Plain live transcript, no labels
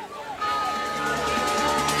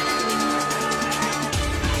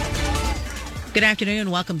Good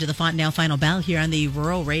afternoon. Welcome to the Fontanelle Final Bell here on the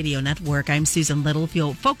Rural Radio Network. I'm Susan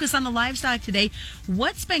Littlefield. Focus on the livestock today.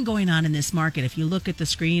 What's been going on in this market? If you look at the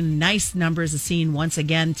screen, nice numbers are seen once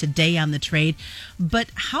again today on the trade.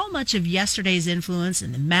 But how much of yesterday's influence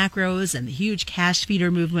and the macros and the huge cash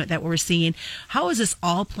feeder movement that we're seeing, how is this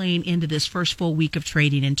all playing into this first full week of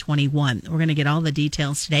trading in 21? We're going to get all the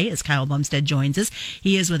details today as Kyle Bumsted joins us.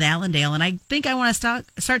 He is with Allendale. And I think I want to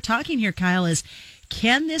start talking here, Kyle, is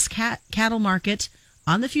can this cattle market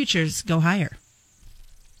on the futures go higher?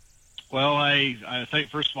 Well, I think,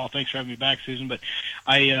 first of all, thanks for having me back, Susan. But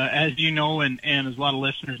as you know, and as a lot of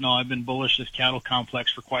listeners know, I've been bullish this cattle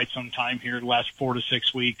complex for quite some time here, the last 4 to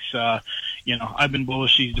 6 weeks. I've been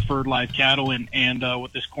bullish these deferred live cattle, and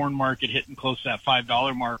with this corn market hitting close to that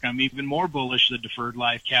 $5 mark, I'm even more bullish the deferred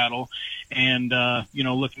live cattle. And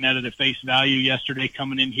looking at it at face value yesterday,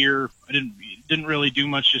 coming in here, I didn't really do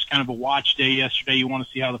much, just kind of a watch day yesterday. You want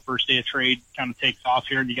to see how the first day of trade kind of takes off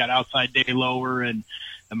here, and you got outside day lower and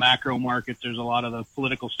the macro markets. There's a lot of the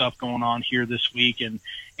political stuff going on here this week, and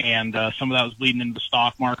some of that was bleeding into the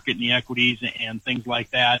stock market and the equities and things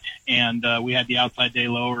like that. And we had the outside day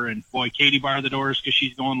lower, and boy, Katie barred the doors because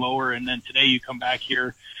she's going lower. And then today you come back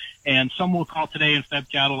here, and some will call today in Feb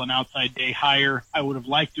cattle an outside day higher. I would have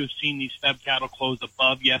liked to have seen these Feb cattle close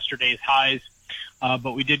above yesterday's highs.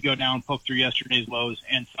 But we did go down, poke through yesterday's lows,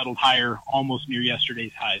 and settled higher almost near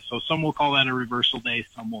yesterday's highs. So some will call that a reversal day,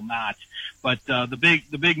 some will not. But the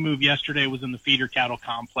big move yesterday was in the feeder cattle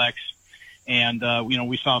complex, and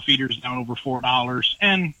we saw feeders down over $4,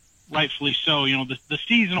 and rightfully so. The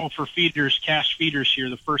seasonal for feeders, cash feeders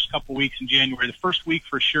here, the first couple weeks in January, the first week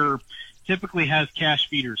for sure, typically has cash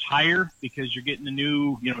feeders higher because you're getting the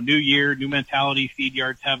new year, new mentality. Feed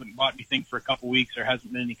yards haven't bought anything for a couple weeks. There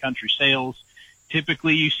hasn't been any country sales.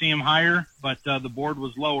 Typically, you see them higher, but the board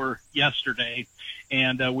was lower yesterday,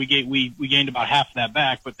 and we gained about half of that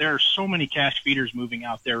back. But there are so many cash feeders moving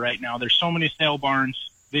out there right now. There's so many sale barns,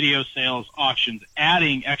 video sales, auctions,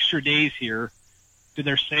 adding extra days here to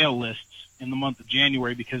their sale lists in the month of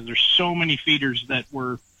January because there's so many feeders that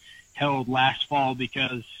were held last fall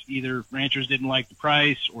because either ranchers didn't like the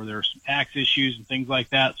price or there were some tax issues and things like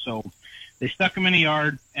that. So they stuck them in a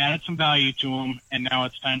yard, added some value to them, and now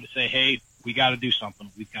it's time to say, hey, we got to do something.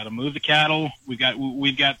 We've got to move the cattle. We've got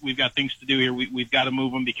things to do here. We've got to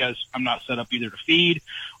move them because I'm not set up either to feed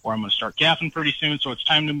or I'm going to start calving pretty soon. So it's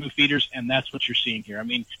time to move feeders, and that's what you're seeing here. I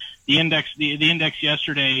mean, the index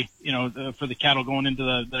yesterday, for the cattle going into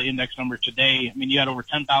the index number today. I mean, you had over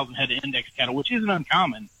 10,000 head of index cattle, which isn't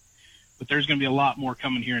uncommon. But there's going to be a lot more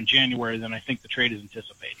coming here in January than I think the trade is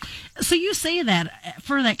anticipating. So you say that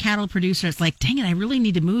for that cattle producer, it's like, dang it, I really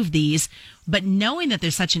need to move these. But knowing that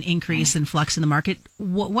there's such an increase in flux in the market,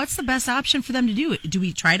 what's the best option for them to do? Do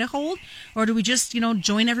we try to hold, or do we just,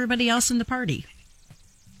 join everybody else in the party?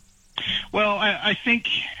 Well, I think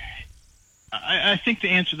to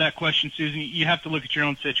answer that question, Susan, you have to look at your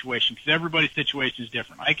own situation because everybody's situation is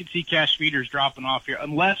different. I could see cash feeders dropping off here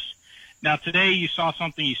unless. Now, today you saw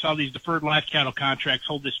something. You saw these deferred live cattle contracts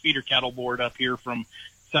hold this feeder cattle board up here from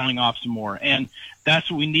selling off some more. And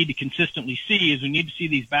that's what we need to consistently see is we need to see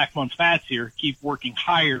these back month fats here keep working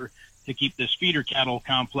higher to keep this feeder cattle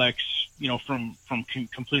complex, from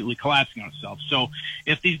completely collapsing on itself. So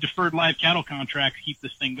if these deferred live cattle contracts keep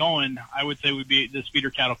this thing going, I would say this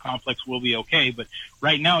feeder cattle complex will be okay. But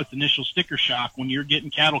right now it's initial sticker shock when you're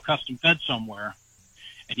getting cattle custom fed somewhere.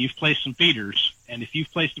 And you've placed some feeders, and if you've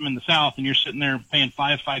placed them in the South and you're sitting there paying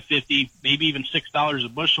 $5.50, maybe even $6 a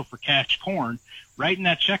bushel for cash corn, right in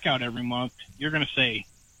that checkout every month, you're going to say,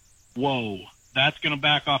 whoa, that's going to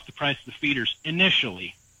back off the price of the feeders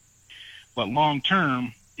initially. But long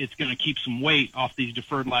term, it's going to keep some weight off these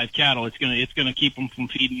deferred live cattle. It's going to keep them from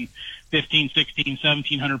feeding 15, 16,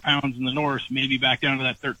 1,700 pounds in the north, maybe back down to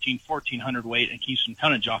that 1,300, 1,400 weight, and keep some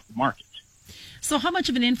tonnage off the market. So how much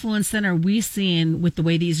of an influence then are we seeing with the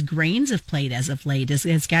way these grains have played as of late,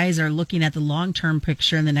 as guys are looking at the long-term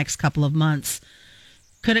picture in the next couple of months?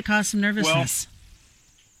 Could it cause some nervousness?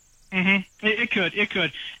 Well, it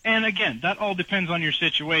could. And again, that all depends on your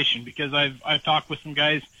situation because I've talked with some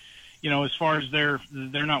guys, as far as they're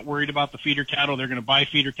not worried about the feeder cattle. They're going to buy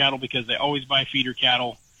feeder cattle because they always buy feeder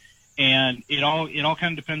cattle. And it all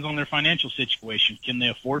kind of depends on their financial situation. Can they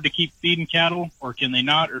afford to keep feeding cattle, or can they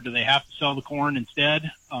not, or do they have to sell the corn instead?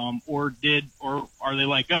 Or are they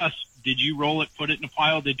like us? Did you roll it, put it in a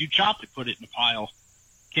pile? Did you chop it, put it in a pile?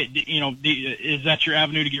 Is that your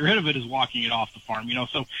avenue to get rid of it? Is walking it off the farm?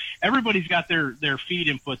 So everybody's got their feed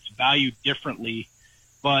inputs valued differently.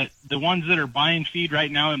 But the ones that are buying feed right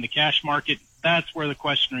now in the cash market, that's where the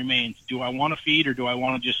question remains. Do I want to feed, or do I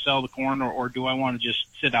want to just sell the corn, or do I want to just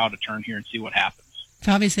sit out a turn here and see what happens?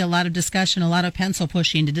 So obviously a lot of discussion, a lot of pencil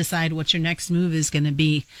pushing to decide what your next move is going to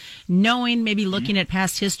be. Knowing, maybe looking at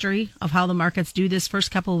past history of how the markets do this first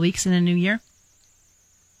couple of weeks in a new year?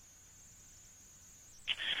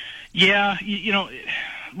 Yeah,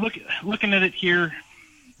 looking at it here,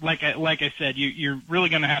 like I said, you're really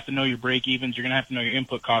going to have to know your break evens. You're going to have to know your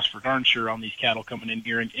input costs for darn sure on these cattle coming in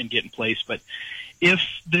here and get in place. But if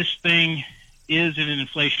this thing is in an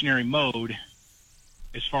inflationary mode,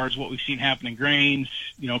 as far as what we've seen happen in grains,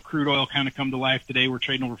 crude oil kind of come to life today. We're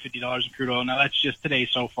trading over $50 in crude oil. Now that's just today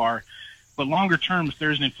so far. But longer term, if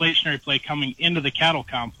there's an inflationary play coming into the cattle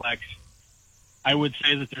complex, I would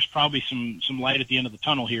say that there's probably some light at the end of the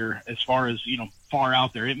tunnel here as far as, far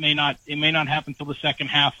out there. It may not happen till the second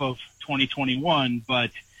half of 2021, but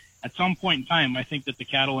at some point in time, I think that the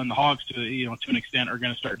cattle and the hogs to an extent are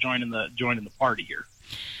going to start joining the party here.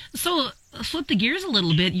 So flip the gears a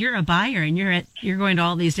little bit. You're a buyer, and you're going to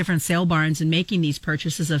all these different sale barns and making these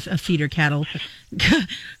purchases of feeder cattle.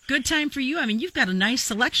 Good time for you. I mean, you've got a nice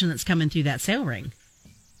selection that's coming through that sale ring.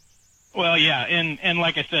 Well, yeah, and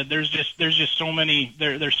like I said, there's just so many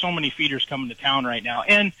there's so many feeders coming to town right now,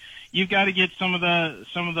 and you've got to get some of the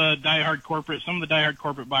diehard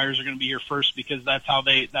corporate buyers are going to be here first, because that's how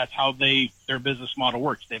their business model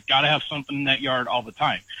works. They've got to have something in that yard all the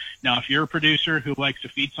time. Now, if you're a producer who likes to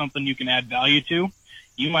feed something you can add value to,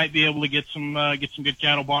 you might be able to get some good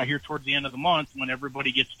cattle bought here towards the end of the month when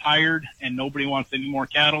everybody gets tired and nobody wants any more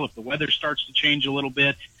cattle. If the weather starts to change a little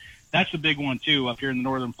bit. That's a big one, too, up here in the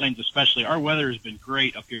Northern Plains especially. Our weather has been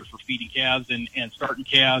great up here for feeding calves and starting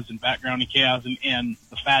calves and backgrounding calves and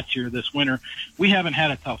the fats here this winter. We haven't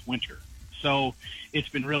had a tough winter, so it's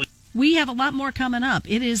been really... We have a lot more coming up.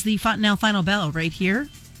 It is the Fontanelle Final Bell right here,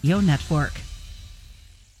 Yo Network.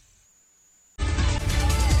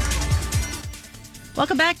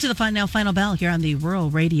 Welcome back to the Fontanelle Final Bell here on the Rural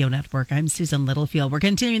Radio Network. I'm Susan Littlefield. We're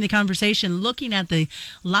continuing the conversation looking at the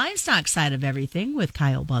livestock side of everything with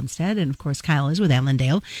Kyle Bumsted. And, of course, Kyle is with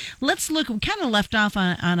Allendale. Let's look, we kind of left off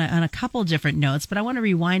on a couple different notes, but I want to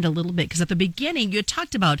rewind a little bit because at the beginning you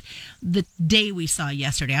talked about the day we saw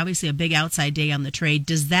yesterday. Obviously a big outside day on the trade.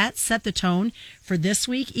 Does that set the tone for this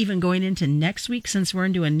week, even going into next week, since we're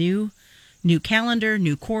into a new calendar,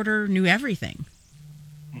 new quarter, new everything?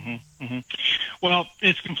 Mm-hmm, mm-hmm. Well,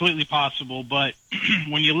 it's completely possible, but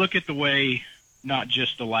when you look at the way not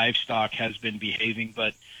just the livestock has been behaving,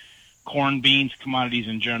 but corn, beans, commodities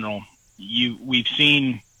in general, we've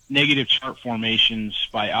seen negative chart formations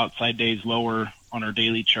by outside days lower on our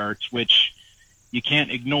daily charts, which you can't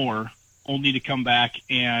ignore, only to come back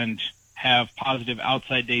and have positive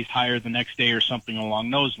outside days higher the next day or something along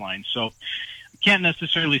those lines. So I can't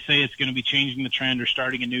necessarily say it's going to be changing the trend or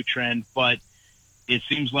starting a new trend, but it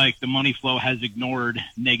seems like the money flow has ignored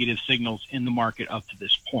negative signals in the market up to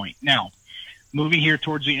this point. Now, moving here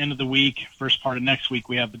towards the end of the week, first part of next week,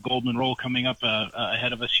 we have the Goldman Roll coming up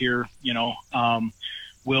ahead of us here.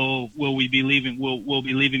 Will we be leaving? We'll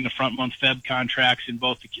be leaving the front month Feb contracts in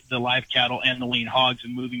both the live cattle and the lean hogs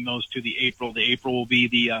and moving those to the April. The April will be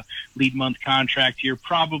the lead month contract here,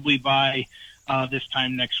 probably by this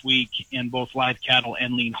time next week in both live cattle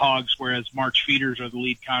and lean hogs, whereas March feeders are the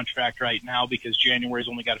lead contract right now because January's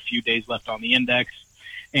only got a few days left on the index.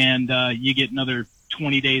 And you get another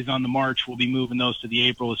 20 days on the March. We'll be moving those to the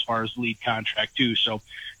April as far as the lead contract too. So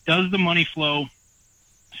does the money flow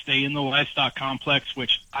stay in the livestock complex,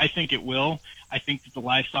 which I think it will? I think that the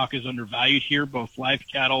livestock is undervalued here. Both live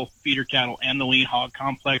cattle, feeder cattle, and the lean hog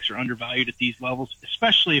complex are undervalued at these levels,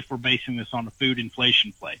 especially if we're basing this on a food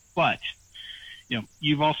inflation play. But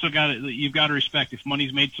you've also got to respect if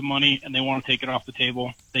money's made some money and they want to take it off the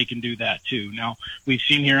table, they can do that too. Now, we've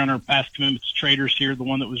seen here on our past commitments traders here, the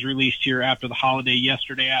one that was released here after the holiday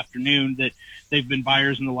yesterday afternoon, that they've been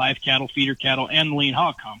buyers in the live cattle, feeder cattle, and the lean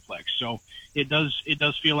hog complex. So it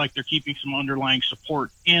does feel like they're keeping some underlying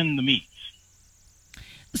support in the meats.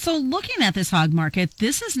 So looking at this hog market,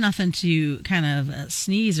 this is nothing to kind of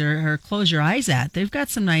sneeze or close your eyes at. They've got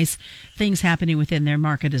some nice things happening within their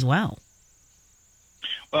market as well.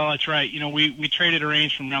 Well, that's right. We traded a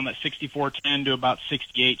range from around that 64.10 to about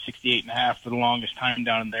 68.5 for the longest time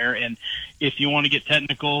down in there. And if you want to get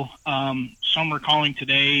technical, some are calling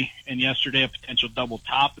today and yesterday a potential double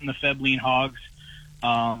top in the Feb lean hogs.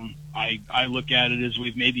 I look at it as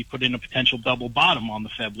we've maybe put in a potential double bottom on the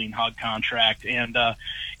Febline hog contract. And,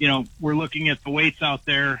 we're looking at the weights out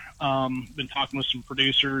there, been talking with some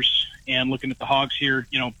producers and looking at the hogs here.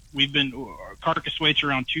 We've been carcass weights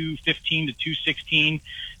around 215 to 216.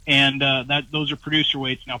 And those are producer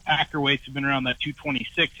weights. Now, packer weights have been around that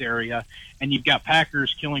 226 area, and you've got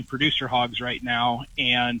packers killing producer hogs right now,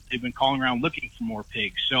 and they've been calling around looking for more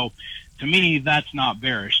pigs. So, to me, that's not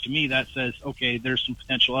bearish. To me, that says, okay, there's some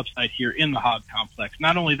potential upside here in the hog complex.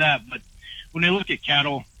 Not only that, but when they look at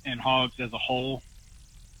cattle and hogs as a whole,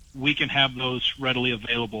 we can have those readily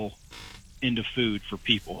available into food for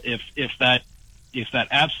people. If that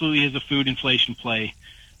absolutely is a food inflation play,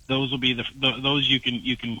 those will be those you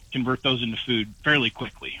can convert those into food fairly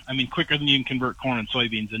quickly. I mean, quicker than you can convert corn and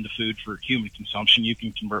soybeans into food for human consumption, you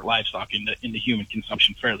can convert livestock into human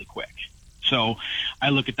consumption fairly quick. So I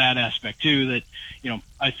look at that aspect too, that,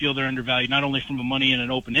 I feel they're undervalued, not only from a money and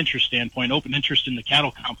an open interest standpoint. Open interest in the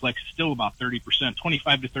cattle complex is still about 30%,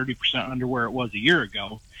 25 to 30% under where it was a year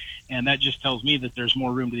ago. And that just tells me that there's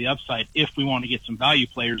more room to the upside if we want to get some value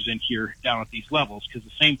players in here down at these levels, because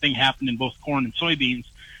the same thing happened in both corn and soybeans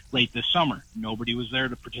late this summer. Nobody was there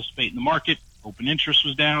to participate in the market. Open interest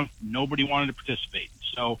was down. Nobody wanted to participate.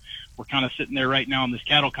 So we're kind of sitting there right now in this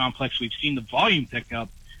cattle complex. We've seen the volume pick up,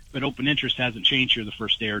 but open interest hasn't changed here the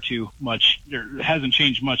first day or two much. There hasn't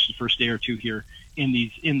changed much the first day or two here in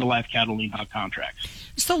the live cattle lean hog contracts.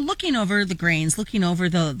 So looking over the grains, looking over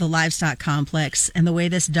the livestock complex and the way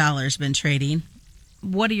this dollar's been trading,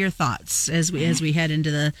 what are your thoughts as we head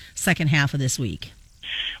into the second half of this week?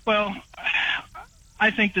 Well,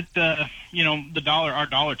 I think that our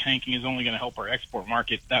dollar tanking is only going to help our export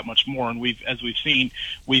market that much more. And as we've seen,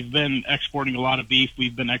 we've been exporting a lot of beef.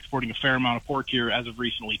 We've been exporting a fair amount of pork here as of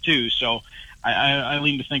recently too. So I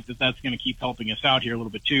lean to think that that's going to keep helping us out here a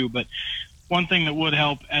little bit too. But one thing that would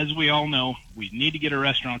help, as we all know, we need to get our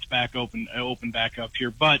restaurants back open back up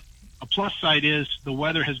here. But a plus side is the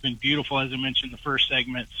weather has been beautiful, as I mentioned in the first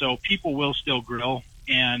segment. So people will still grill.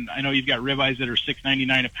 And I know you've got ribeyes that are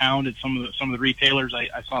 $6.99 a pound at some of the retailers. I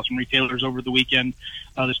saw some retailers over the weekend,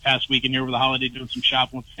 this past weekend here over the holiday, doing some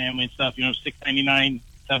shopping with the family and stuff. $6.99,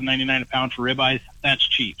 $7.99 a pound for ribeyes. That's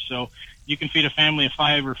cheap. So you can feed a family of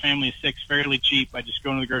 5 or a family of 6 fairly cheap by just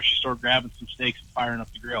going to the grocery store, grabbing some steaks, and firing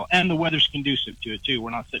up the grill. And the weather's conducive to it too.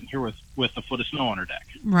 We're not sitting here with a foot of snow on our deck.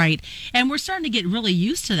 Right, and we're starting to get really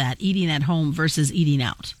used to that, eating at home versus eating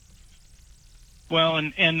out. Well,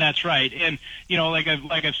 and that's right. And, like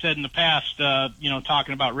I've said in the past,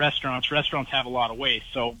 talking about restaurants have a lot of waste.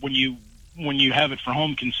 So when you have it for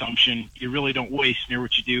home consumption, you really don't waste near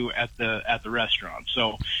what you do at the restaurant.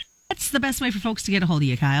 So what's the best way for folks to get a hold of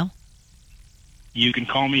you, Kyle? You can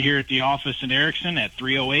call me here at the office in Erickson at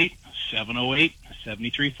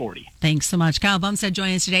 308-708-7340. Thanks so much. Kyle Bumsted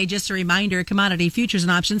joining us today. Just a reminder, commodity futures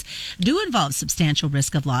and options do involve substantial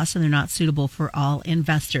risk of loss, and they're not suitable for all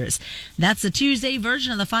investors. That's the Tuesday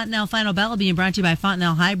version of the Fontanelle Final Bell, being brought to you by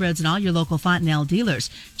Fontanelle Hybrids and all your local Fontanelle dealers.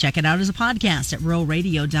 Check it out as a podcast at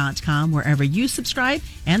ruralradio.com, wherever you subscribe,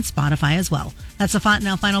 and Spotify as well. That's the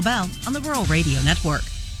Fontanelle Final Bell on the Rural Radio Network.